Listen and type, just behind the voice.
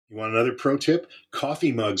You want another pro tip?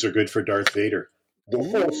 Coffee mugs are good for Darth Vader. The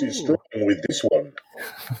Force is strong with this one.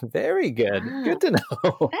 Very good. Good to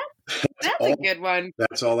know. That's a good one.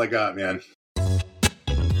 That's all I got, man. I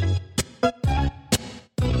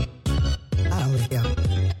don't really care.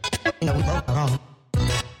 You know, we both are wrong.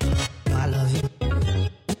 You know, I love you.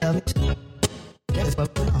 You love me too. That is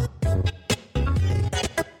what we're on.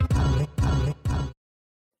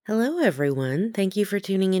 Hello, everyone. Thank you for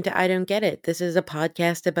tuning into I Don't Get It. This is a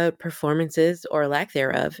podcast about performances, or lack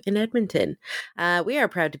thereof, in Edmonton. We are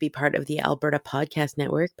proud to be part of the Alberta Podcast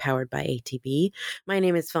Network, powered by ATB. My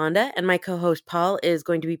name is Fonda, and my co-host Paul is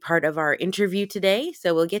going to be part of our interview today,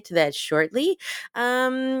 so we'll get to that shortly.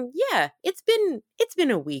 It's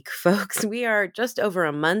been a week, folks. We are just over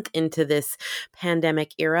a month into this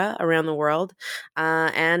pandemic era around the world,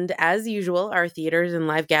 and as usual, our theaters and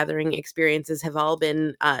live gathering experiences have all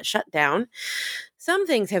been shut down. Some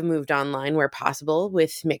things have moved online where possible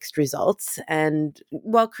with mixed results. And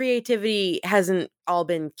while creativity hasn't all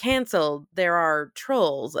been canceled, there are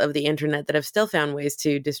trolls of the internet that have still found ways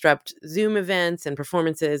to disrupt Zoom events and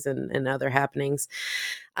performances and other happenings.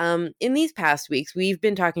 In these past weeks, we've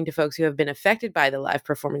been talking to folks who have been affected by the live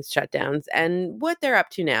performance shutdowns and what they're up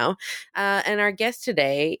to now. And our guest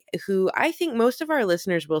today, who I think most of our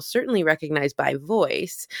listeners will certainly recognize by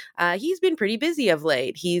voice, he's been pretty busy of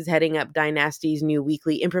late. He's heading up Dynasty's new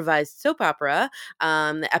weekly improvised soap opera.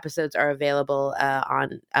 The episodes are available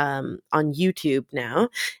on YouTube now.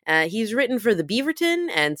 He's written for the Beaverton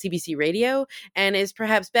and CBC Radio, and is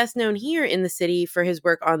perhaps best known here in the city for his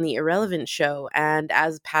work on The Irrelevant Show and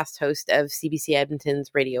as past host of CBC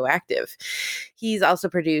Edmonton's Radioactive. He's also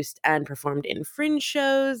produced and performed in fringe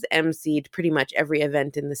shows, emceed pretty much every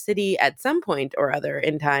event in the city at some point or other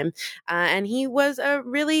in time, and he was a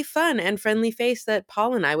really fun and friendly face that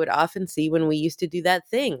Paul and I would often see when we used to do that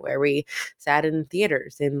thing where we sat in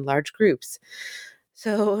theaters in large groups.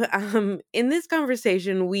 So in this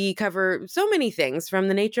conversation, we cover so many things, from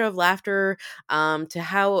the nature of laughter to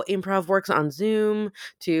how improv works on Zoom,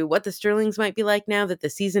 to what the Sterlings might be like now that the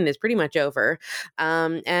season is pretty much over,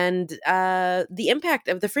 and the impact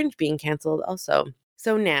of the Fringe being canceled also.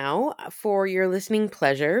 So now, for your listening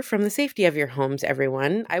pleasure, from the safety of your homes,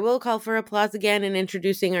 everyone, I will call for applause again in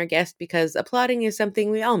introducing our guest, because applauding is something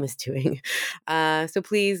we all miss doing. So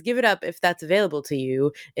please give it up if that's available to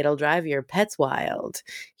you. It'll drive your pets wild.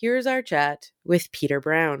 Here's our chat with Peter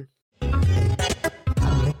Brown.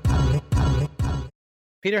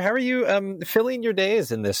 Peter, how are you filling your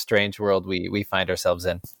days in this strange world we find ourselves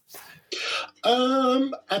in?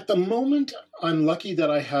 At the moment, I'm lucky that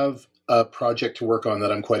I have a project to work on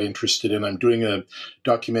that I'm quite interested in. I'm doing a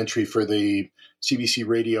documentary for the CBC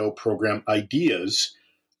Radio program Ideas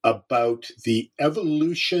about the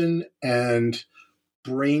evolution and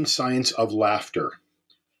brain science of laughter.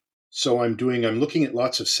 So I'm looking at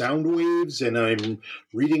lots of sound waves, and I'm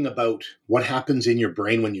reading about what happens in your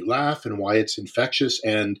brain when you laugh and why it's infectious.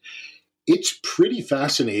 And it's pretty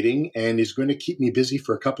fascinating and is going to keep me busy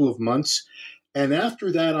for a couple of months. And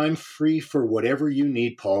after that, I'm free for whatever you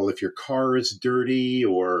need, Paul. If your car is dirty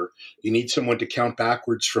or you need someone to count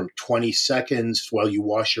backwards from 20 seconds while you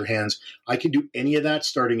wash your hands, I can do any of that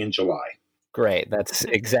starting in July. Great. That's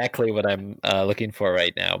exactly what I'm looking for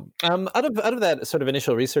right now. Out of that sort of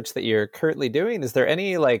initial research that you're currently doing, is there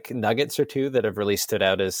any like nuggets or two that have really stood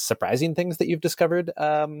out as surprising things that you've discovered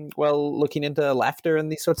while looking into laughter and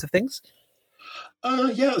these sorts of things?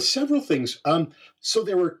 Yeah, several things. So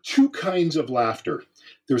there were two kinds of laughter.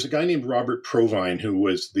 There was a guy named Robert Provine, who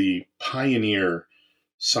was the pioneer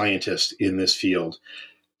scientist in this field.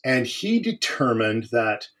 And he determined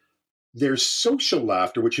that there's social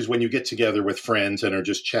laughter, which is when you get together with friends and are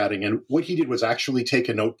just chatting. And what he did was actually take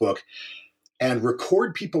a notebook and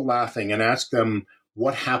record people laughing and ask them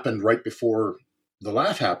what happened right before the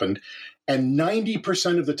laugh happened. And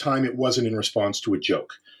 90% of the time, it wasn't in response to a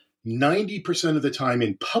joke. 90% of the time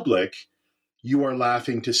in public, you are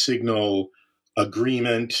laughing to signal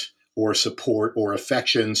agreement or support or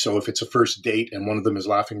affection. So if it's a first date and one of them is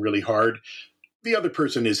laughing really hard, the other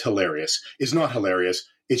person is not hilarious.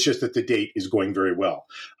 It's just that the date is going very well.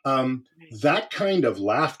 That kind of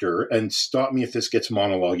laughter, and stop me if this gets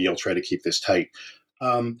monologue-y, I'll try to keep this tight,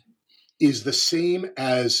 is the same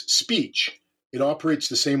as speech. It operates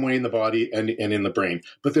the same way in the body and in the brain.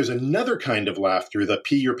 But there's another kind of laughter, the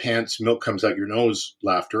pee your pants, milk comes out your nose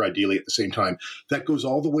laughter, ideally at the same time, that goes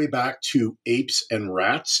all the way back to apes and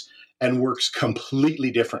rats and works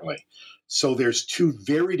completely differently. So there's two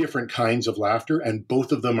very different kinds of laughter, and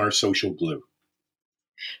both of them are social glue.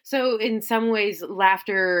 So in some ways,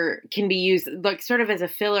 laughter can be used like sort of as a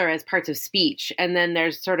filler as parts of speech. And then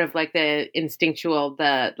there's sort of like the instinctual,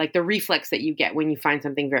 the reflex that you get when you find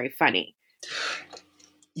something very funny.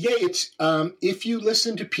 Yeah, it's if you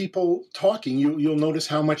listen to people talking, you'll notice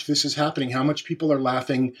how much this is happening, how much people are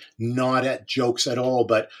laughing, not at jokes at all,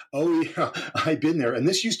 but, oh yeah, I've been there. And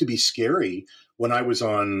this used to be scary when I was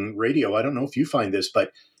on radio. I don't know if you find this,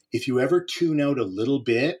 but if you ever tune out a little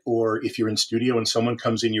bit, or if you're in studio and someone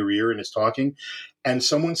comes in your ear and is talking, and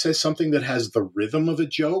someone says something that has the rhythm of a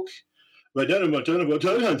joke, I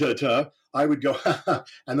would go,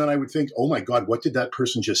 and then I would think, oh my God, what did that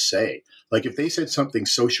person just say? Like if they said something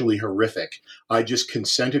socially horrific, I just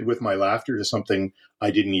consented with my laughter to something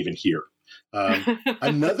I didn't even hear.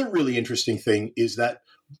 Another really interesting thing is that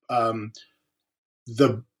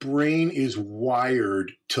the brain is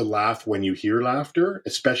wired to laugh when you hear laughter,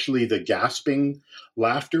 especially the gasping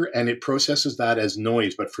laughter, and it processes that as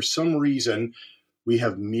noise. But for some reason, we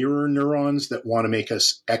have mirror neurons that want to make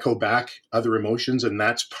us echo back other emotions. And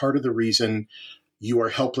that's part of the reason you are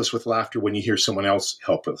helpless with laughter when you hear someone else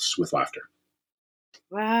helpless with laughter.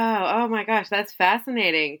 Wow. Oh my gosh, that's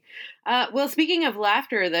fascinating. Well, speaking of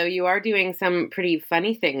laughter, though, you are doing some pretty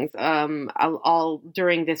funny things all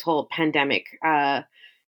during this whole pandemic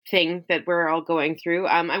thing that we're all going through.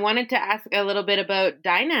 I wanted to ask a little bit about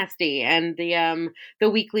Dynasty and the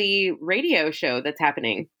weekly radio show that's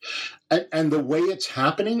happening. And the way it's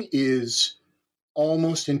happening is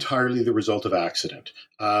almost entirely the result of accident.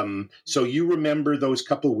 So you remember those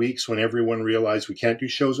couple of weeks when everyone realized we can't do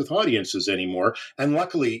shows with audiences anymore. And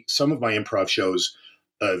luckily, some of my improv shows,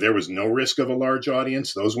 there was no risk of a large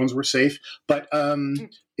audience. Those ones were safe. But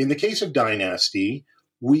in the case of Dynasty,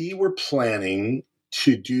 we were planning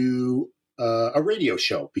to do a radio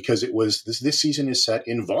show because it was this season is set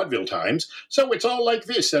in vaudeville times. So it's all like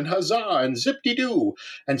this and huzzah and zip-de-doo.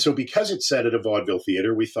 And so because it's set at a vaudeville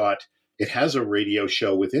theater, we thought it has a radio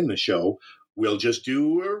show within the show. We'll just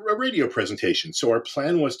do a radio presentation. So our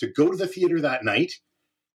plan was to go to the theater that night,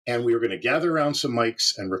 and we were going to gather around some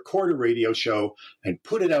mics and record a radio show and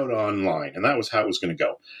put it out online. And that was how it was going to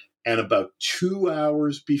go. And about 2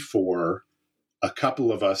 hours before, a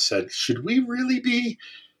couple of us said, should we really be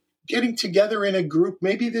getting together in a group?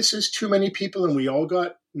 Maybe this is too many people. And we all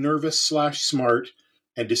got nervous/smart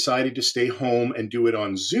and decided to stay home and do it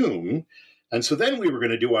on Zoom. And so then we were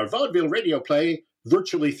going to do our vaudeville radio play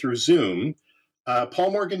virtually through Zoom.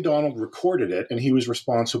 Paul Morgan Donald recorded it, and he was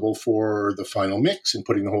responsible for the final mix and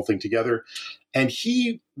putting the whole thing together. And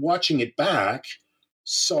he, watching it back,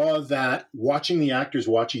 saw that watching the actors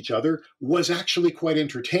watch each other was actually quite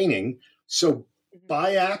entertaining. So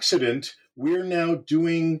by accident, we're now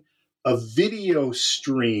doing a video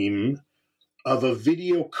stream of a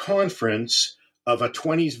video conference of a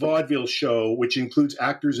 20s vaudeville show, which includes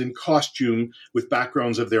actors in costume with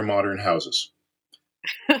backgrounds of their modern houses.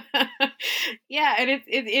 Yeah, and it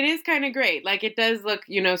is kind of great. Like it does look,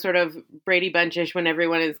 sort of Brady Bunch-ish when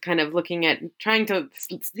everyone is kind of trying to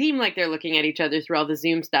seem like they're looking at each other through all the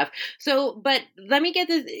Zoom stuff. So, but let me get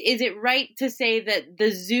this. Is it right to say that the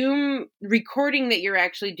Zoom recording that you're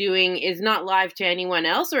actually doing is not live to anyone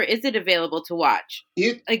else, or is it available to watch?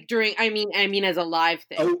 I mean, as a live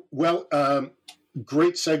thing. Oh, well,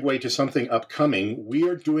 great segue to something upcoming. We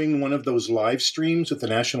are doing one of those live streams at the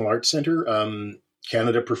National Arts Centre.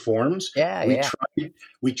 Canada Performs.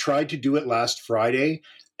 We tried to do it last Friday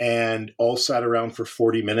and all sat around for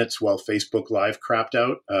 40 minutes while Facebook Live crapped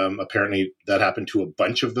out. Apparently that happened to a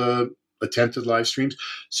bunch of the attempted live streams.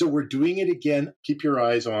 So we're doing it again. Keep your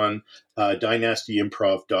eyes on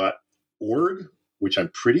dynastyimprov.org, which I'm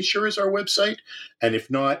pretty sure is our website. And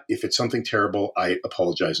if not, if it's something terrible, I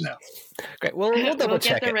apologize now. Great. We'll double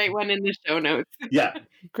check get the right one in the show notes. Yeah.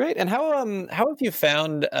 Great. And how have you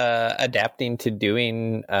found adapting to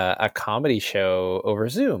doing a comedy show over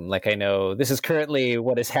Zoom? Like, I know this is currently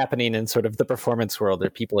what is happening in sort of the performance world,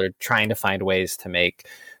 where people are trying to find ways to make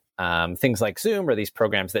things like Zoom or these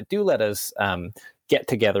programs that do let us get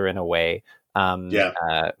together in a way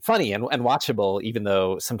funny and watchable, even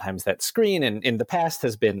though sometimes that screen in the past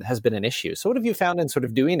has been an issue. So what have you found in sort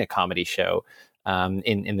of doing a comedy show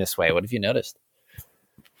in this way? What have you noticed?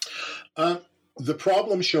 The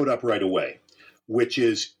problem showed up right away, which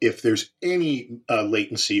is if there's any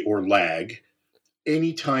latency or lag,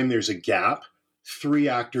 anytime there's a gap, 3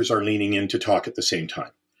 actors are leaning in to talk at the same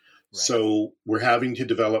time. Right. So we're having to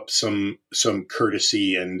develop some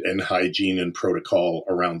courtesy and hygiene and protocol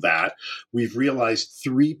around that. We've realized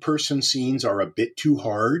 3-person scenes are a bit too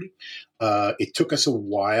hard. It took us a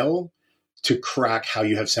while to crack how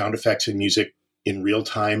you have sound effects and music in real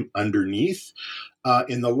time underneath.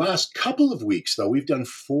 In the last couple of weeks, though, we've done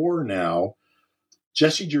 4 now.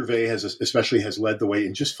 Jesse Gervais has led the way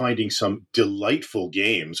in just finding some delightful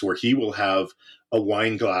games where he will have a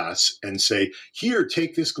wine glass and say, here,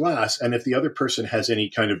 take this glass. And if the other person has any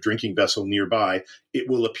kind of drinking vessel nearby, it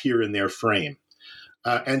will appear in their frame.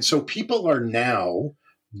 And so people are now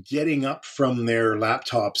getting up from their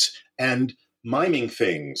laptops and miming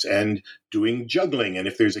things and doing juggling. And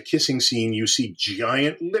if there's a kissing scene, you see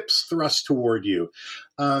giant lips thrust toward you.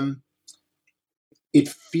 It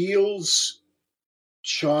feels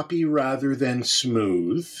choppy rather than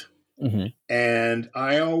smooth. Mm-hmm. And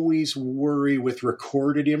I always worry with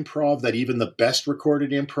recorded improv that even the best recorded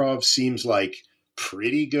improv seems like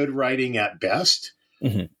pretty good writing at best.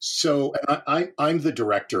 Mm-hmm. So I'm the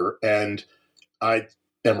director, and I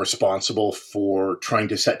am responsible for trying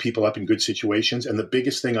to set people up in good situations. And the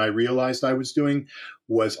biggest thing I realized I was doing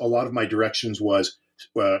was a lot of my directions was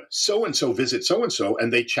so-and-so visit so-and-so,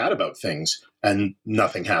 and they chat about things, and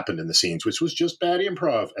nothing happened in the scenes, which was just bad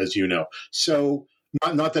improv, as you know. So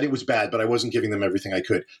not that it was bad, but I wasn't giving them everything I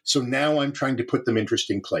could. So now I'm trying to put them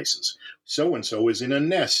interesting places. So-and-so is in a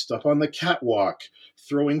nest up on the catwalk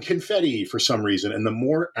throwing confetti for some reason. And the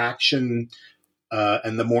more action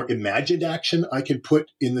and the more imagined action I can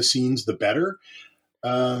put in the scenes, the better.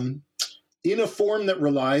 In a form that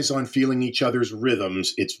relies on feeling each other's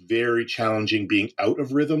rhythms, it's very challenging being out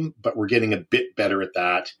of rhythm, but we're getting a bit better at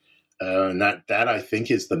that. And that I think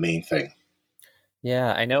is the main thing.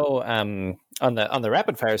 Yeah, I know on the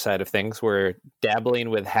rapid fire side of things, we're dabbling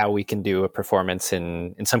with how we can do a performance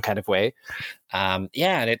in some kind of way. And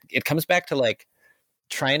it comes back to like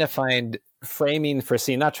trying to find framing for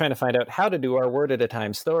scene, not trying to find out how to do our word at a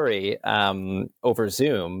time story over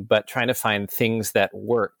Zoom, but trying to find things that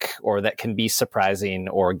work or that can be surprising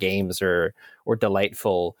or games or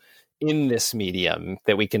delightful in this medium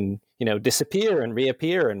that we can, disappear and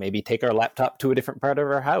reappear and maybe take our laptop to a different part of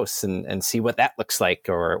our house and see what that looks like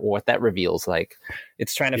or what that reveals like.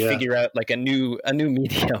 It's trying to figure out like a new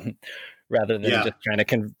medium rather than just trying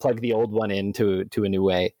to plug the old one into a new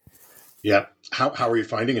way. Yeah. How are you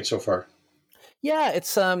finding it so far? Yeah,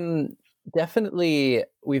 it's definitely,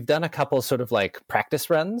 we've done a couple sort of like practice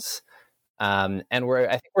runs, and I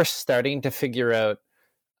think we're starting to figure out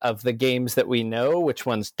of the games that we know which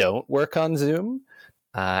ones don't work on Zoom,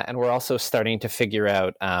 and we're also starting to figure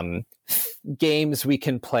out games we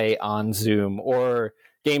can play on Zoom or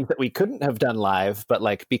games that we couldn't have done live, but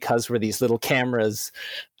like because we're these little cameras,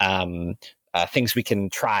 things we can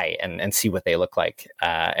try and see what they look like.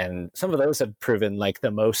 And some of those have proven like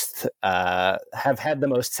the most, have had the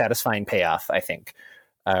most satisfying payoff, I think,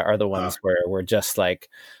 are the ones where we're just like,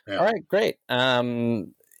 all right, great.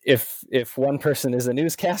 If one person is a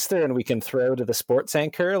newscaster and we can throw to the sports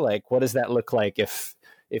anchor, like, what does that look like? If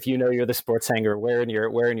you're the sports anchor, where in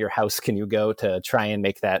your house can you go to try and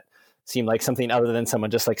make that seem like something other than someone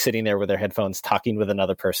just like sitting there with their headphones talking with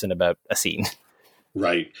another person about a scene?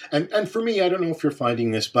 Right. And for me, I don't know if you're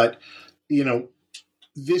finding this, but,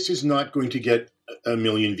 this is not going to get a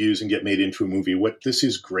million views and get made into a movie. What this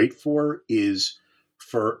is great for is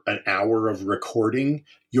for an hour of recording,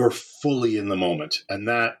 you're fully in the moment. And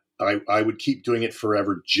that I would keep doing it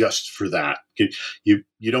forever just for that. You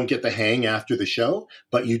don't get the hang after the show,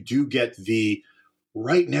 but you do get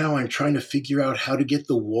right now I'm trying to figure out how to get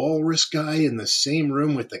the walrus guy in the same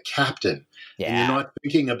room with the captain. Yeah. And you're not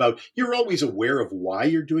thinking you're always aware of why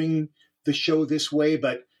you're doing the show this way,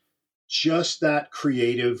 but just that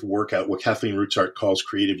creative workout, what Kathleen Rootsart calls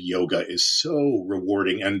creative yoga, is so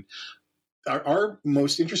rewarding. And our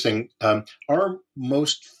most interesting, our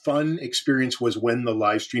most fun experience was when the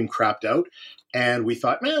live stream crapped out and we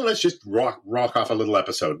thought, man, let's just rock off a little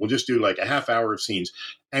episode. We'll just do like a half hour of scenes.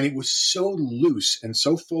 And it was so loose and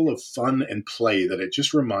so full of fun and play that it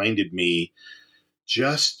just reminded me,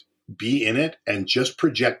 just be in it and just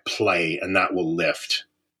project play and that will lift.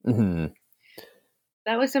 Mm-hmm.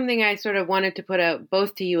 That was something I sort of wanted to put out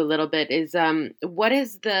both to you a little bit is what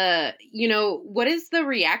is the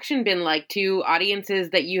reaction been like to audiences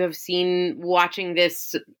that you have seen watching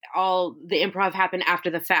all the improv happen after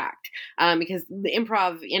the fact? Because the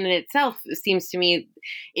improv in itself seems to me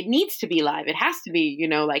it needs to be live. It has to be,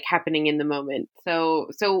 like happening in the moment. So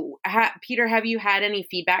Peter, have you had any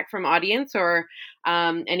feedback from audience or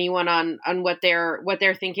anyone on what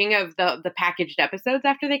they're thinking of the packaged episodes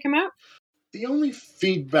after they come out? The only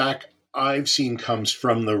feedback I've seen comes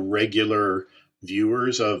from the regular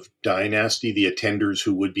viewers of Dynasty, the attenders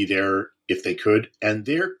who would be there if they could, and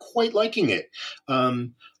they're quite liking it.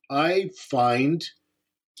 I find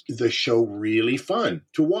the show really fun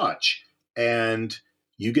to watch, and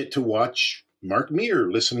you get to watch Mark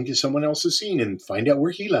Meir listening to someone else's scene and find out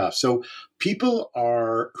where he laughs. So people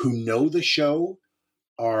who know the show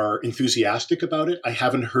are enthusiastic about it. I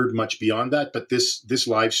haven't heard much beyond that, but this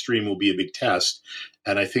live stream will be a big test.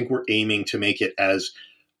 And I think we're aiming to make it as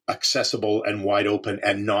accessible and wide open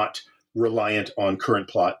and not reliant on current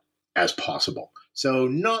plot as possible. So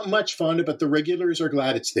not much fun, but the regulars are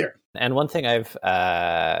glad it's there. And one thing I've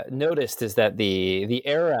noticed is that the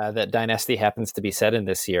era that Dynasty happens to be set in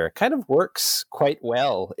this year kind of works quite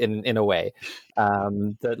well in a way.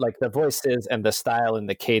 The voices and the style and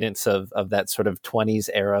the cadence of that sort of 20s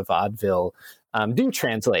era vaudeville do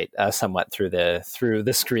translate somewhat through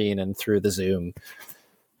the screen and through the Zoom.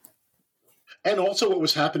 And also what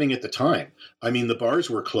was happening at the time. I mean, the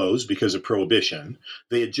bars were closed because of Prohibition.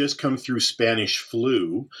 They had just come through Spanish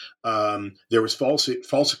flu. There was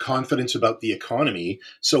false confidence about the economy.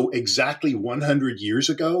 So exactly 100 years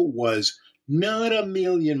ago was not a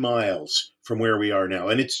million miles from where we are now.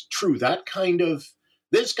 And it's true,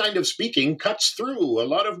 this kind of speaking cuts through a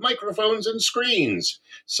lot of microphones and screens.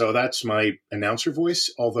 So that's my announcer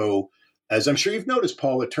voice. Although, as I'm sure you've noticed,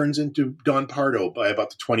 Paul, it turns into Don Pardo by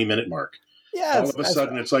about the 20-minute mark. Yeah, all of a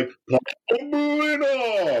sudden it's like, pulling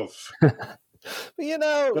off. But we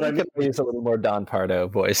could use a little more Don Pardo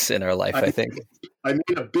voice in our life, I think. I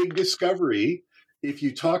made a big discovery. If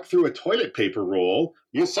you talk through a toilet paper roll,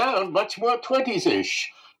 you sound much more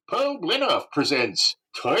 20s-ish. Paul Blinoff presents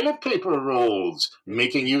Toilet Paper Rolls,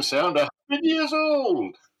 making you sound 100 years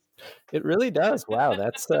old. It really does. Wow,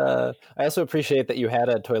 that's. I also appreciate that you had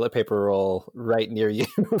a toilet paper roll right near you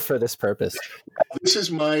for this purpose. This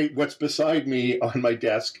is what's beside me on my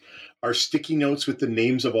desk are sticky notes with the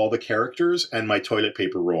names of all the characters and my toilet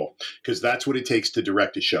paper roll, because that's what it takes to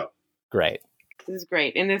direct a show. Great. This is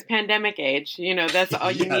great. In this pandemic age, that's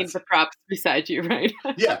all you need for props beside you, right?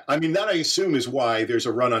 Yeah. I mean, that I assume is why there's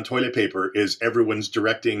a run on toilet paper, is everyone's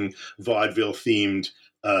directing vaudeville-themed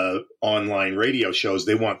online radio shows.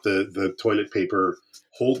 They want the toilet paper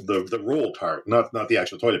hold the roll part, not the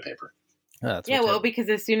actual toilet paper. Oh, because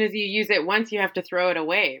as soon as you use it once, you have to throw it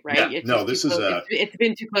away, right? Yeah, it's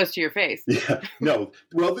been too close to your face. Yeah, no.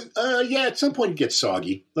 Well, at some point it gets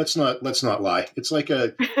soggy. Let's not lie. It's like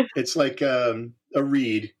a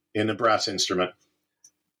reed in a brass instrument.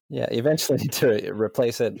 Yeah, eventually to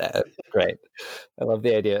replace it. Great. I love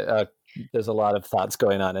the idea. There's a lot of thoughts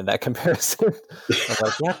going on in that comparison. I'm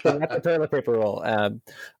like, not the toilet paper roll.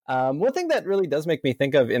 One thing that really does make me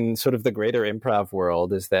think of in sort of the greater improv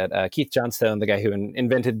world is that Keith Johnstone, the guy who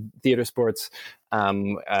invented theater sports,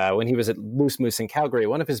 when he was at Moose Moose in Calgary,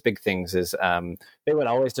 one of his big things is they would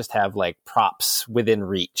always just have like props within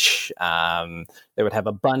reach. They would have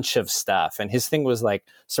a bunch of stuff. And his thing was like,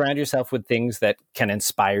 surround yourself with things that can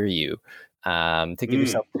inspire you. To give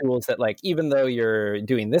yourself tools that, like, even though you're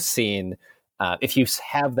doing this scene, if you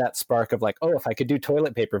have that spark of like, oh, if I could do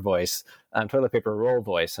toilet paper roll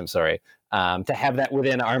voice, to have that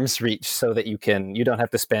within arm's reach so that you don't have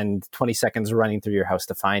to spend 20 seconds running through your house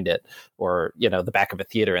to find it, or, the back of a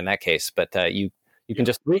theater in that case, but you can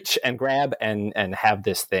just reach and grab and have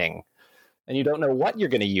this thing. And you don't know what you're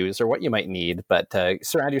going to use or what you might need, but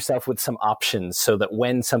surround yourself with some options so that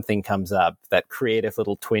when something comes up, that creative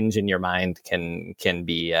little twinge in your mind can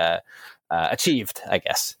be achieved, I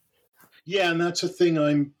guess. Yeah, and that's a thing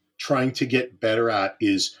I'm trying to get better at,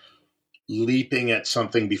 is leaping at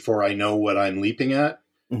something before I know what I'm leaping at.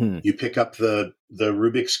 Mm-hmm. You pick up the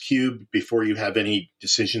Rubik's Cube before you have any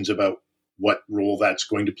decisions about what role that's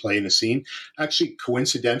going to play in the scene. Actually,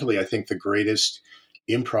 coincidentally, I think the greatest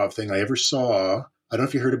improv thing I ever saw, I don't know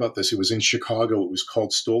if you heard about this, it was in Chicago. It was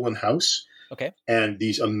called Stolen House. Okay. And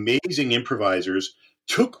these amazing improvisers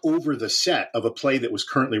took over the set of a play that was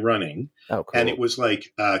currently running. Oh, cool. And it was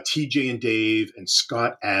like TJ and Dave and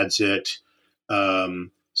Scott Adsit,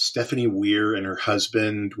 Stephanie Weir and her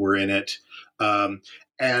husband were in it.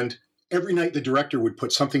 And every night the director would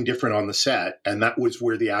put something different on the set, and that was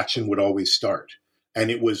where the action would always start. And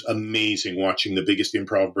it was amazing watching the biggest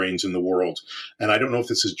improv brains in the world. And I don't know if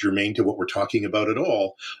this is germane to what we're talking about at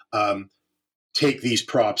all. Take these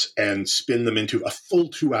props and spin them into a full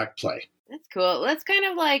 2-act play. That's cool. That's kind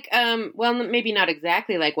of like, maybe not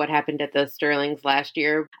exactly like what happened at the Sterlings last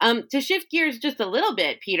year. To shift gears just a little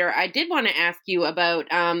bit, Peter, I did want to ask you about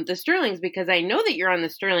the Sterlings, because I know that you're on the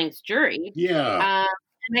Sterlings jury. Yeah.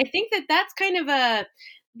 And I think that that's kind of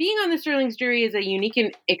being on the Sterlings jury is a unique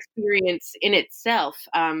experience in itself,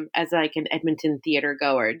 as like an Edmonton theater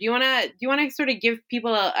goer. Do you want to sort of give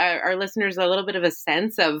people, our listeners, a little bit of a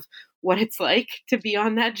sense of what it's like to be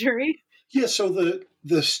on that jury? Yeah. So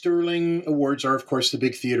the Sterling Awards are, of course, the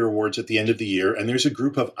big theater awards at the end of the year, and there's a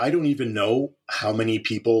group of, I don't even know how many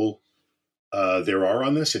people there are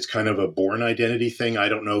on this. It's kind of a Bourne Identity thing. I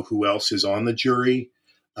don't know who else is on the jury.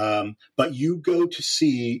 But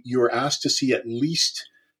you're asked to see at least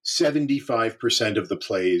 75% of the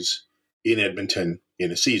plays in Edmonton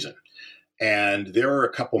in a season. And there are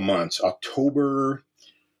a couple months, October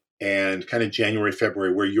and kind of January,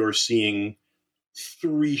 February, where you're seeing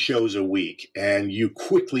 3 shows a week, and you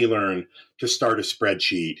quickly learn to start a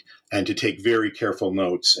spreadsheet and to take very careful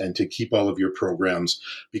notes and to keep all of your programs,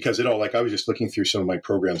 because I was just looking through some of my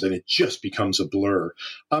programs and it just becomes a blur.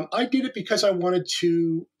 I did it because I wanted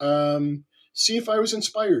to see if I was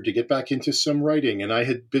inspired to get back into some writing, and I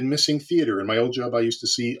had been missing theater. In my old job, I used to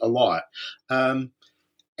see a lot.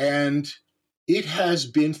 And it has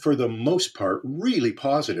been, for the most part, really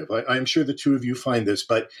positive. I'm sure the two of you find this,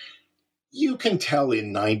 but you can tell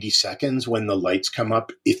in 90 seconds when the lights come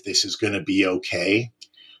up if this is going to be okay.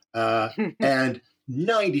 And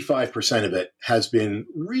 95% of it has been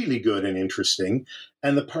really good and interesting.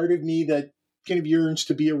 And the part of me that kind of yearns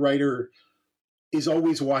to be a writer is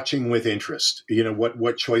always watching with interest.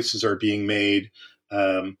 What choices are being made?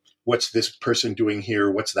 What's this person doing here?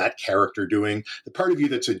 What's that character doing? The part of you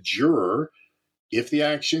that's a juror, if the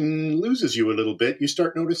action loses you a little bit, you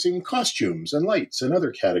start noticing costumes and lights and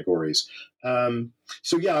other categories.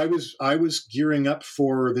 So yeah, I was gearing up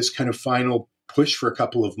for this kind of final push for a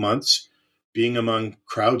couple of months, being among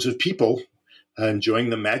crowds of people, enjoying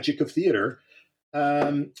the magic of theater.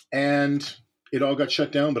 And it all got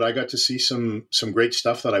shut down, but I got to see some great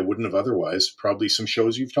stuff that I wouldn't have otherwise. Probably some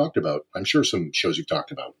shows you've talked about. I'm sure some shows you've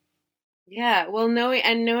talked about. Yeah, well,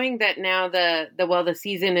 knowing that now the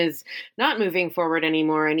season is not moving forward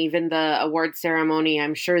anymore, and even the award ceremony,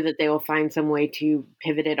 I'm sure that they will find some way to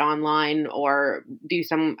pivot it online or do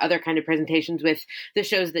some other kind of presentations with the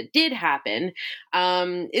shows that did happen.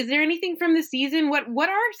 Is there anything from the season? What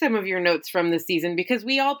are some of your notes from the season? Because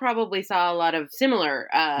we all probably saw a lot of similar,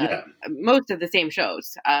 most of the same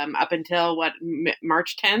shows up until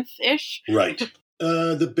March 10th ish. Right.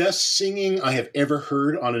 The best singing I have ever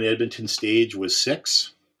heard on an Edmonton stage was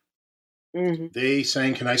Six. Mm-hmm. They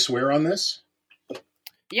sang "Can I Swear" on this?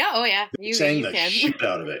 Yeah, oh yeah. They sang the shit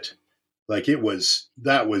out of it. Like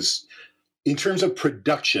that was, in terms of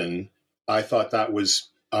production, I thought that was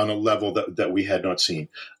on a level that we had not seen.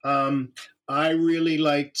 I really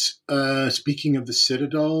liked, speaking of the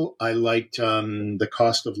Citadel, I liked The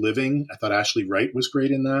Cost of Living. I thought Ashley Wright was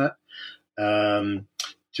great in that.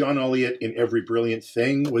 John Elliott in Every Brilliant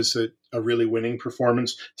Thing was a really winning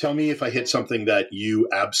performance. Tell me if I hit something that you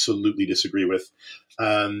absolutely disagree with.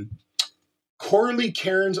 Coralie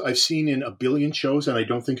Cairns I've seen in a billion shows, and I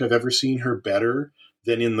don't think I've ever seen her better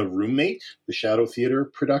than in The Roommate, the Shadow Theatre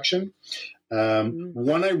production.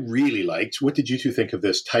 One I really liked. What did you two think of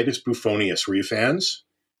this? Titus Buffonius. Were you fans?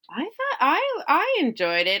 I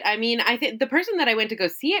enjoyed it. I mean, I think the person that I went to go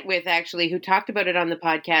see it with, actually, who talked about it on the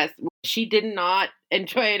podcast, she did not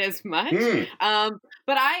enjoy it as much.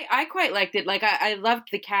 But I quite liked it. Like, I loved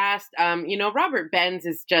the cast. Robert Benz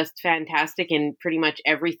is just fantastic in pretty much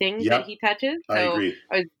everything that he touches. So I agree.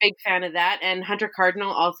 I was a big fan of that. And Hunter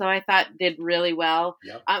Cardinal also, I thought, did really well.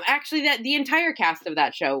 Yep. Actually, the entire cast of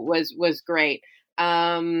that show was great.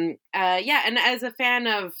 And as a fan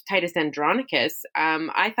of Titus Andronicus,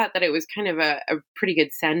 I thought that it was kind of a pretty good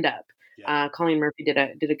send up. Yeah. Colleen Murphy did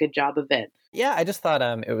a good job of it. Yeah, I just thought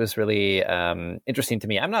it was really interesting to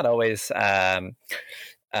me. I'm not always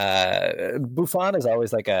Buffon is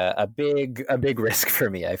always like a big risk for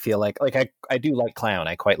me. I feel like I do like clown.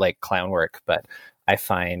 I quite like clown work, but I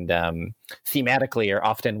find thematically or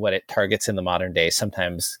often what it targets in the modern day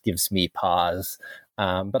sometimes gives me pause.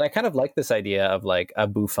 But I kind of like this idea of like a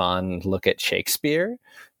Buffon look at Shakespeare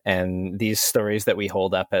and these stories that we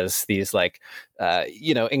hold up as these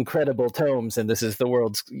incredible tomes. And this is the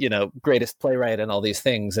world's, greatest playwright and all these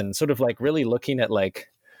things. And sort of like really looking at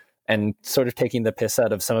and sort of taking the piss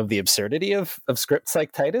out of some of the absurdity of scripts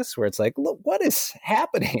like Titus, where it's like, look, what is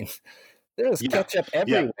happening? There's ketchup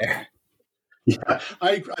everywhere. Yeah.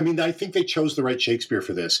 I mean, I think they chose the right Shakespeare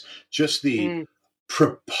for this. Just the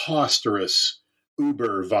preposterous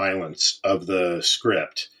uber violence of the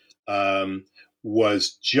script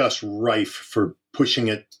was just rife for pushing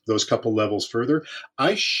it those couple levels further.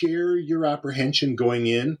 I share your apprehension going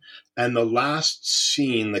in, and the last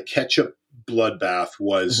scene, the ketchup bloodbath,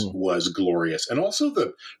 was glorious. And also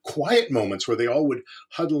the quiet moments where they all would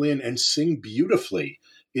huddle in and sing beautifully.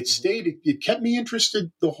 It kept me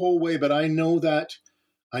interested the whole way, but I know that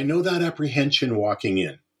apprehension walking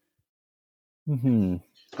in. Mm-hmm.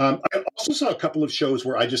 I also saw a couple of shows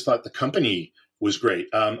where I just thought the company was great.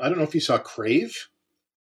 I don't know if you saw Crave.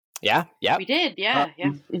 Yeah, yeah. We did, yeah.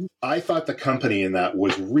 Mhm. I thought the company in that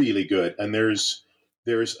was really good. And there's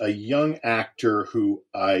a young actor who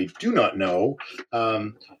I do not know,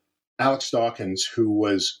 Alex Dawkins, who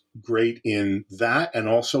was great in that and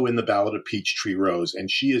also in The Ballad of Peachtree Rose. And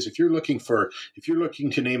she is, if you're looking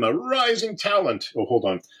to name a rising talent,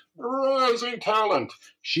 rising talent,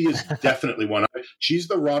 she is definitely one. She's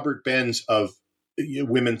the Robert Benz of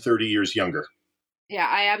women 30 years younger. Yeah,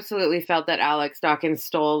 I absolutely felt that Alex Dawkins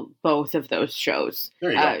stole both of those shows.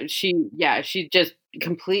 There you go. She just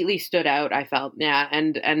completely stood out, I felt. Yeah,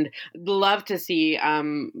 and love to see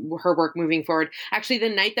her work moving forward. Actually, the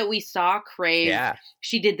night that we saw Crave,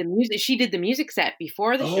 she did the music set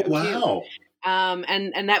before the show. Oh, wow. Too.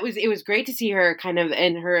 And it was great to see her kind of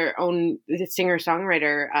in her own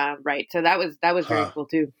singer-songwriter right. So that was very cool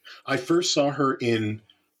too. I first saw her in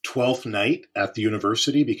Twelfth Night at the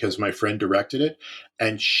university because my friend directed it,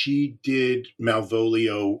 and she did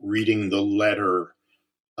Malvolio reading the letter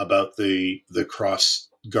about the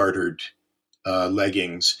cross-gartered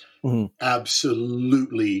leggings. Mm-hmm.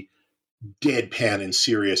 Absolutely deadpan and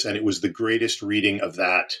serious, and it was the greatest reading of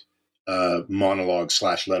that monologue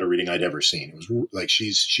 / letter reading I'd ever seen. It was like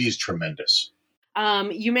she's tremendous.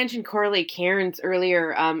 You mentioned Coralie Cairns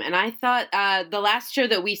earlier, and I thought the last show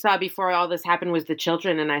that we saw before all this happened was The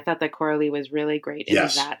Children, and I thought that Coralie was really great in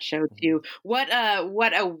that show too. What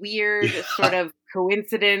a weird sort of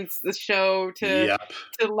coincidence the show to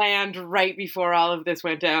land right before all of this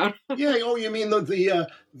went down. Yeah. Oh, you mean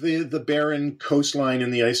the barren coastline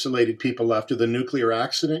and the isolated people after the nuclear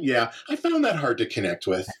accident? Yeah, I found that hard to connect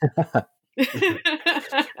with.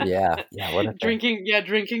 yeah. What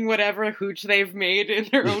drinking whatever hooch they've made in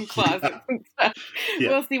their own closets and stuff. Yeah.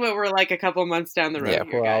 We'll see what we're like a couple months down the road. Yeah,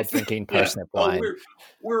 we're all drinking parsnip wine.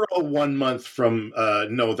 We're all 1 month from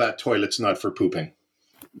no, that toilet's not for pooping.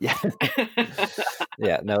 Yeah.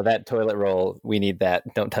 Yeah, no, that toilet roll, we need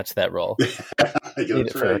that. Don't touch that roll.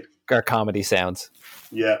 That's right. For our comedy sounds.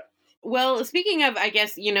 Yeah. Well, speaking of, I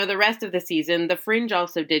guess, the rest of the season, The Fringe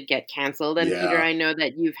also did get canceled. And Peter, I know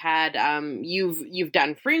that you've had, you've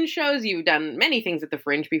done Fringe shows, you've done many things at the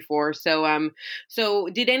Fringe before. So,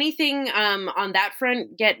 did anything on that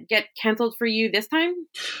front get canceled for you this time?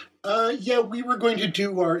 Yeah, we were going to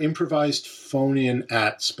do our improvised phone-in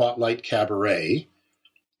at Spotlight Cabaret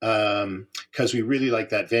because we really like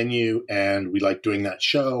that venue and we like doing that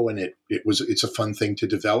show, and it's a fun thing to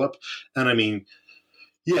develop. And I mean,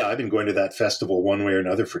 yeah, I've been going to that festival one way or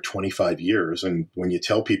another for 25 years. And when you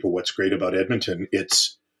tell people what's great about Edmonton,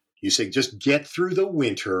 you say, just get through the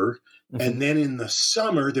winter. Mm-hmm. And then in the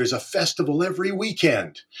summer, there's a festival every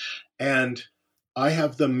weekend. And I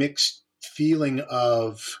have the mixed feeling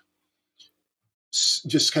of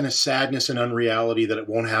just kind of sadness and unreality that it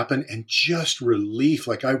won't happen, and just relief.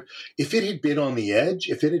 Like if it had been on the edge,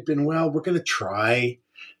 if it had been, well, we're going to try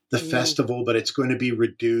the festival, but it's going to be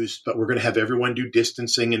reduced, but we're going to have everyone do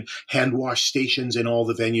distancing and hand wash stations in all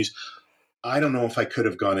the venues. I don't know if I could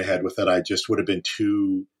have gone ahead with that. I just would have been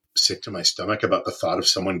too sick to my stomach about the thought of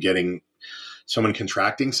someone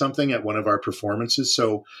contracting something at one of our performances.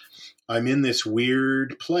 So I'm in this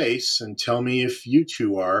weird place, and tell me if you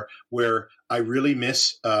two are, where I really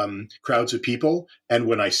miss crowds of people. And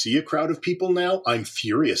when I see a crowd of people now, I'm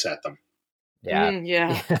furious at them. Yeah.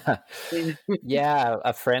 Yeah.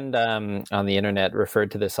 A friend on the internet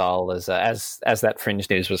referred to this all as that Fringe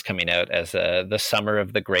news was coming out as the summer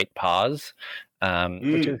of the Great Pause,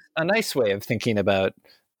 which is a nice way of thinking about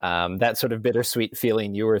that sort of bittersweet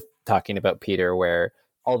feeling you were talking about, Peter, where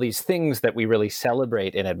all these things that we really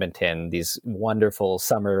celebrate in Edmonton, these wonderful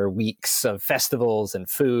summer weeks of festivals and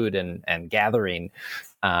food and gathering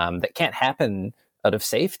that can't happen out of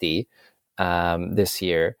safety this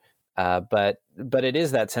year. But it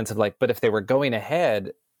is that sense of like, but if they were going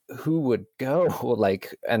ahead, who would go?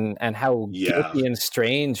 Like, and how guilty and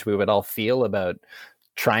strange we would all feel about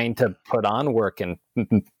trying to put on work and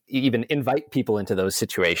even invite people into those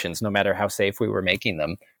situations, no matter how safe we were making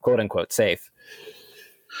them, quote unquote safe.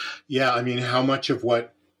 Yeah. I mean, how much of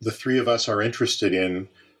what the three of us are interested in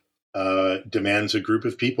demands a group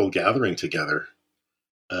of people gathering together?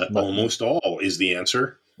 Almost all is the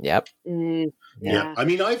answer. Yep. Yeah. I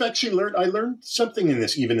mean, I've actually learned something in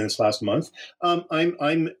this last month.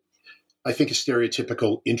 I'm I think a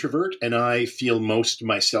stereotypical introvert, and I feel most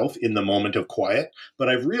myself in the moment of quiet, but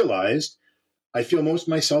I've realized I feel most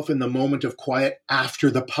myself in the moment of quiet after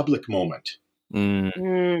the public moment.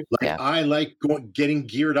 I like getting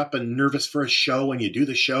geared up and nervous for a show, and you do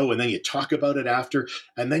the show and then you talk about it after,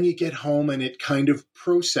 and then you get home and it kind of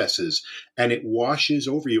processes and it washes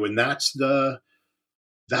over you. And that's the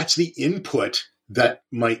input that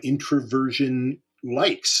my introversion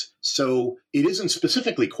likes. So it isn't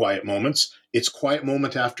specifically quiet moments. It's quiet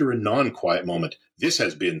moment after a non-quiet moment. This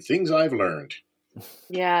has been Things I've Learned.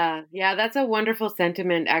 Yeah, that's a wonderful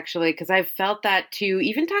sentiment, actually, because I've felt that too.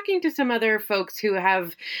 Even talking to some other folks who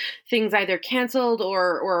have things either canceled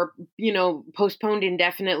or postponed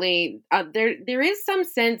indefinitely, there is some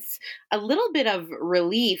sense, a little bit of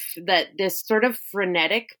relief that this sort of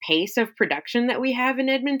frenetic pace of production that we have in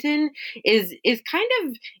Edmonton is kind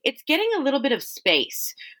of, it's getting a little bit of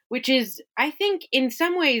space, which is, I think, in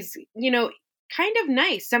some ways, kind of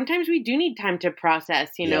nice. Sometimes we do need time to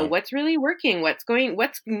process, what's really working, what's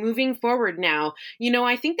moving forward now.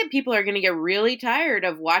 I think that people are going to get really tired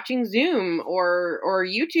of watching Zoom or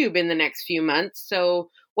YouTube in the next few months. So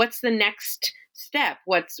what's the next step?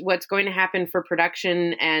 What's going to happen for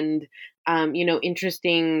production and,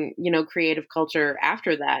 interesting, creative culture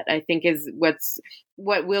after that, I think is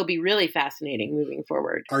what will be really fascinating moving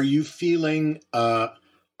forward. Are you feeling, are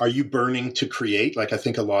you burning to create? Like, I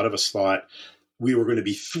think a lot of us thought we were going to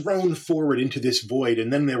be thrown forward into this void,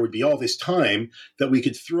 and then there would be all this time that we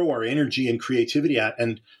could throw our energy and creativity at.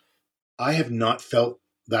 And I have not felt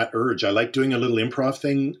that urge. I like doing a little improv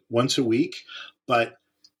thing once a week, but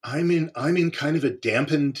I'm in kind of a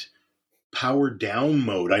dampened, powered down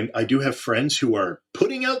mode. I do have friends who are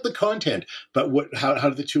putting out the content, but how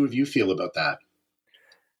do the two of you feel about that?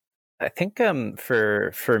 I think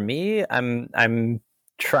for me, I'm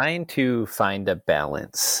trying to find a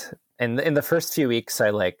balance. And in the first few weeks,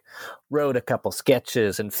 I wrote a couple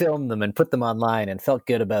sketches and filmed them and put them online and felt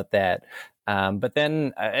good about that. But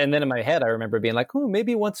then in my head, I remember being like, oh,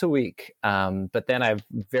 maybe once a week. But then I've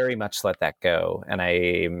very much let that go. And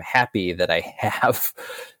I'm happy that I have,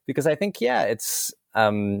 because I think, it's,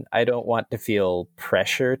 I don't want to feel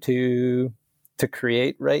pressure to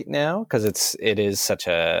create right now, because it is such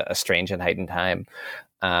a strange and heightened time.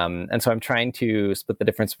 And so I'm trying to split the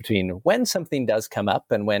difference between when something does come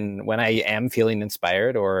up and when I am feeling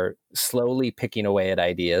inspired or slowly picking away at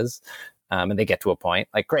ideas, and they get to a point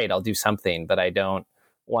like, great, I'll do something, but I don't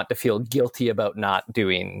want to feel guilty about not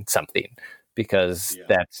doing something, because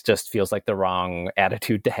that just feels like the wrong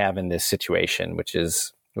attitude to have in this situation, which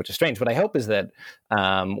is strange. What I hope is that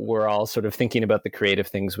we're all sort of thinking about the creative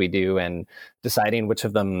things we do and deciding which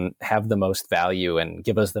of them have the most value and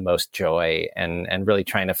give us the most joy, and really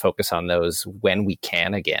trying to focus on those when we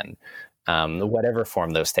can again, whatever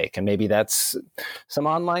form those take. And maybe that's some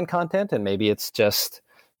online content, and maybe it's just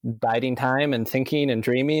biding time and thinking and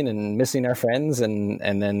dreaming and missing our friends. And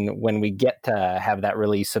then when we get to have that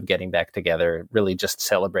release of getting back together, really just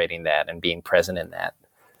celebrating that and being present in that.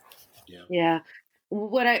 Yeah.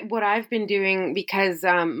 What I've been doing, because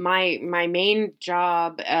my main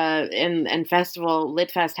job and festival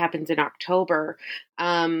LitFest happens in October,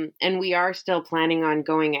 and we are still planning on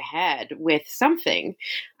going ahead with something,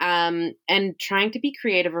 and trying to be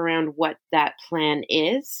creative around what that plan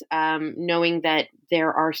is, knowing that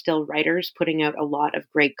there are still writers putting out a lot of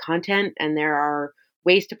great content, and there are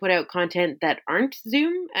ways to put out content that aren't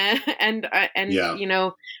Zoom and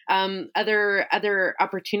other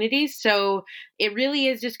opportunities. So it really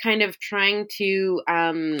is just kind of trying to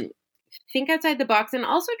think outside the box, and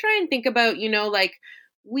also try and think about,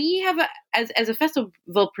 we have as a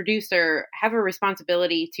festival producer have a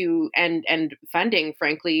responsibility to and funding,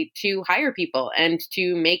 frankly, to hire people and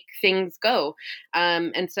to make things go.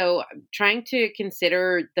 And so trying to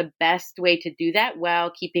consider the best way to do that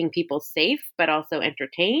while keeping people safe, but also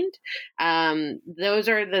entertained. Those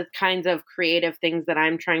are the kinds of creative things that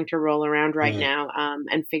I'm trying to roll around right now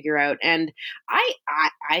and figure out. And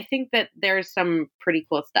I think that there's some pretty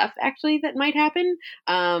cool stuff actually that might happen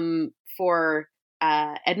for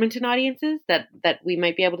Edmonton audiences that we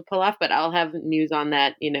might be able to pull off, but I'll have news on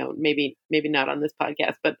that, maybe not on this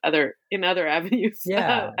podcast, but in other avenues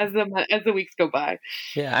as the weeks go by.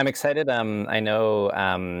 Yeah, I'm excited. I know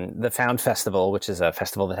the Found Festival, which is a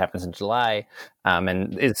festival that happens in July,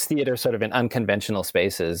 and it's theater sort of in unconventional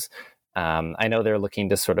spaces. I know they're looking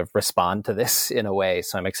to sort of respond to this in a way,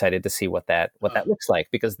 so I'm excited to see what that looks like,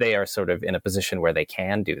 because they are sort of in a position where they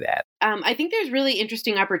can do that. I think there's really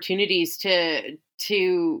interesting opportunities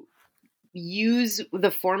to use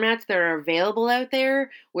the formats that are available out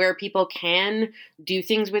there, where people can do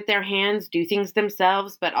things with their hands, do things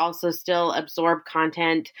themselves, but also still absorb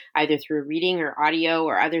content either through reading or audio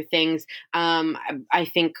or other things. I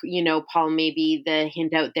think, Paul, maybe the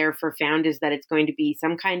hint out there for Found is that it's going to be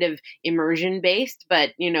some kind of immersion based,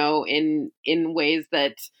 but, in ways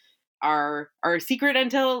that are secret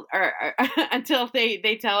until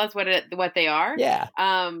they tell us what they are. Yeah.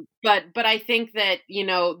 But I think that,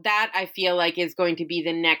 that I feel like is going to be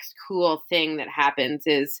the next cool thing that happens,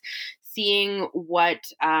 is seeing what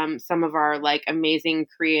some of our like amazing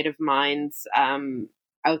creative minds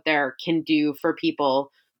out there can do for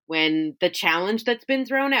people when the challenge that's been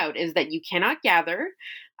thrown out is that you cannot gather,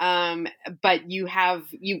 but you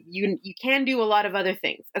can do a lot of other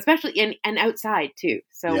things, especially and outside too.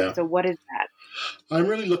 So what is that? I'm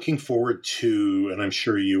really looking forward to, and I'm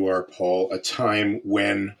sure you are, Paul, a time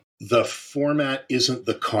when the format isn't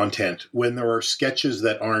the content, when there are sketches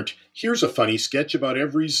that aren't, here's a funny sketch about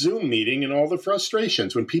every Zoom meeting and all the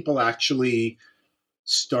frustrations, when people actually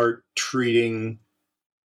start treating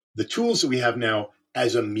the tools that we have now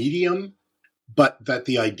as a medium, but that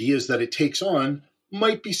the ideas that it takes on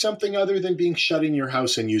might be something other than being shut in your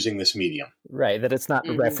house and using this medium. Right, that it's not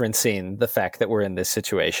referencing the fact that we're in this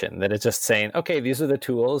situation, that it's just saying, okay, these are the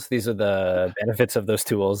tools, these are the benefits of those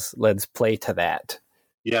tools, let's play to that.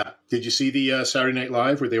 Yeah. Did you see the Saturday Night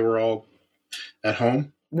Live where they were all at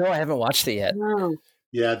home? No, I haven't watched it yet. No.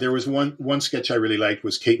 Yeah, there was one sketch I really liked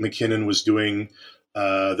was Kate McKinnon was doing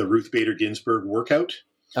the Ruth Bader Ginsburg workout.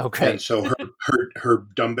 Okay. And so her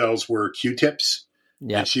dumbbells were Q-tips.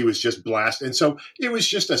 Yeah. And she was just blasted. And so it was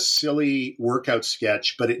just a silly workout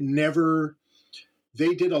sketch, but they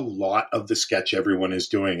did a lot of the sketch everyone is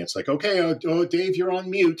doing. It's like, okay, oh, Dave, you're on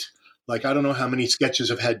mute. Like, I don't know how many sketches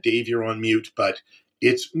have had Dave, you're on mute, but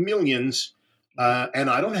it's millions. And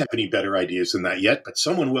I don't have any better ideas than that yet, but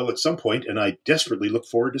someone will at some point, and I desperately look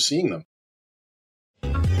forward to seeing them.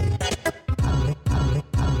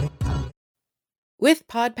 With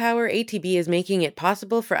Pod Power, ATB is making it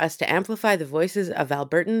possible for us to amplify the voices of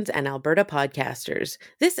Albertans and Alberta podcasters.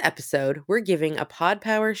 This episode, we're giving a Pod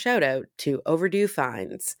Power shout out to Overdue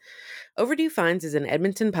Finds. Overdue Finds is an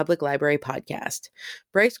Edmonton Public Library podcast.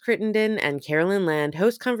 Bryce Crittenden and Carolyn Land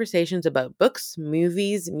host conversations about books,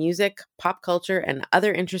 movies, music, pop culture, and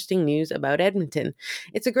other interesting news about Edmonton.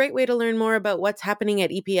 It's a great way to learn more about what's happening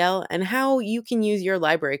at EPL and how you can use your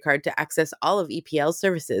library card to access all of EPL's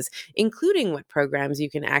services, including what programs you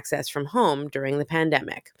can access from home during the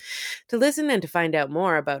pandemic. To listen and to find out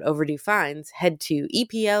more about Overdue Finds, head to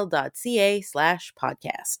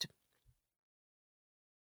epl.ca/podcast.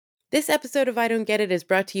 This episode of I Don't Get It is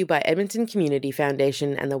brought to you by Edmonton Community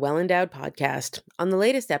Foundation and the Well Endowed Podcast. On the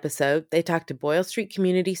latest episode, they talked to Boyle Street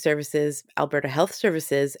Community Services, Alberta Health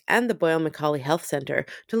Services, and the Boyle Macaulay Health Centre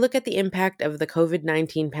to look at the impact of the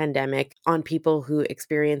COVID-19 pandemic on people who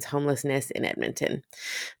experience homelessness in Edmonton.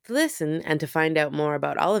 To listen and to find out more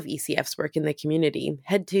about all of ECF's work in the community,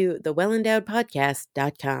 head to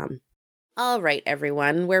thewellendowedpodcast.com. All right,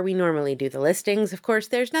 everyone, where we normally do the listings. Of course,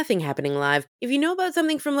 there's nothing happening live. If you know about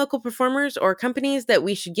something from local performers or companies that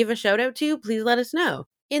we should give a shout out to, please let us know.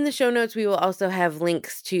 In the show notes, we will also have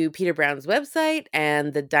links to Peter Brown's website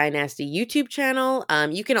and the Dynasty YouTube channel.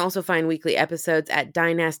 You can also find weekly episodes at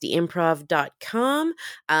dynastyimprov.com.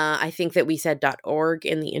 I think that we said .org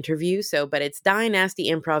in the interview, but it's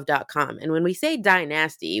dynastyimprov.com. And when we say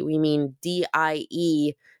Dynasty, we mean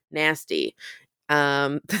D-I-E nasty.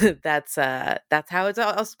 That's how it's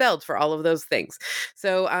all spelled for all of those things.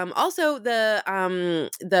 So, also the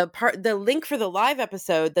link for the live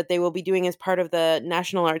episode that they will be doing as part of the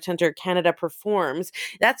National Arts Centre Canada Performs,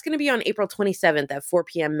 that's going to be on April 27th at 4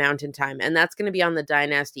 p.m. Mountain Time. And that's going to be on the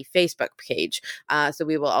Dynasty Facebook page. So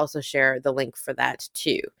we will also share the link for that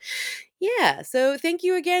too. Yeah. So thank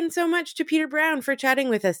you again so much to Peter Brown for chatting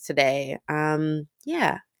with us today.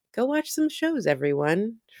 Go watch some shows,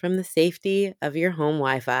 everyone, from the safety of your home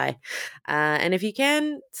Wi-Fi. And if you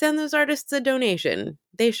can, send those artists a donation.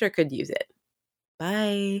 They sure could use it.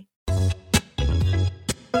 Bye.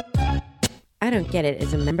 I Don't Get It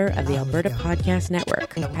is a member of the Alberta Podcast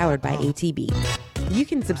Network, powered by ATB. You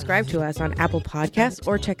can subscribe to us on Apple Podcasts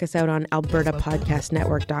or check us out on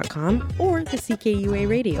albertapodcastnetwork.com or the CKUA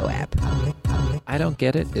radio app. I Don't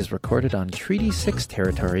Get It is recorded on Treaty 6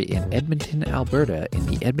 territory in Edmonton, Alberta, in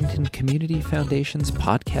the Edmonton Community Foundation's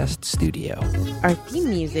podcast studio. Our theme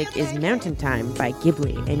music is Mountain Time by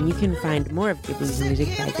Ghibli, and you can find more of Ghibli's music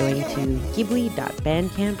by going to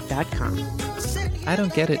ghibli.bandcamp.com. I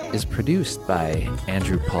Don't Get It is produced by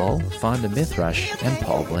Andrew Paul, Fonda Mithrush, and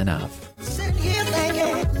Paul Glenov.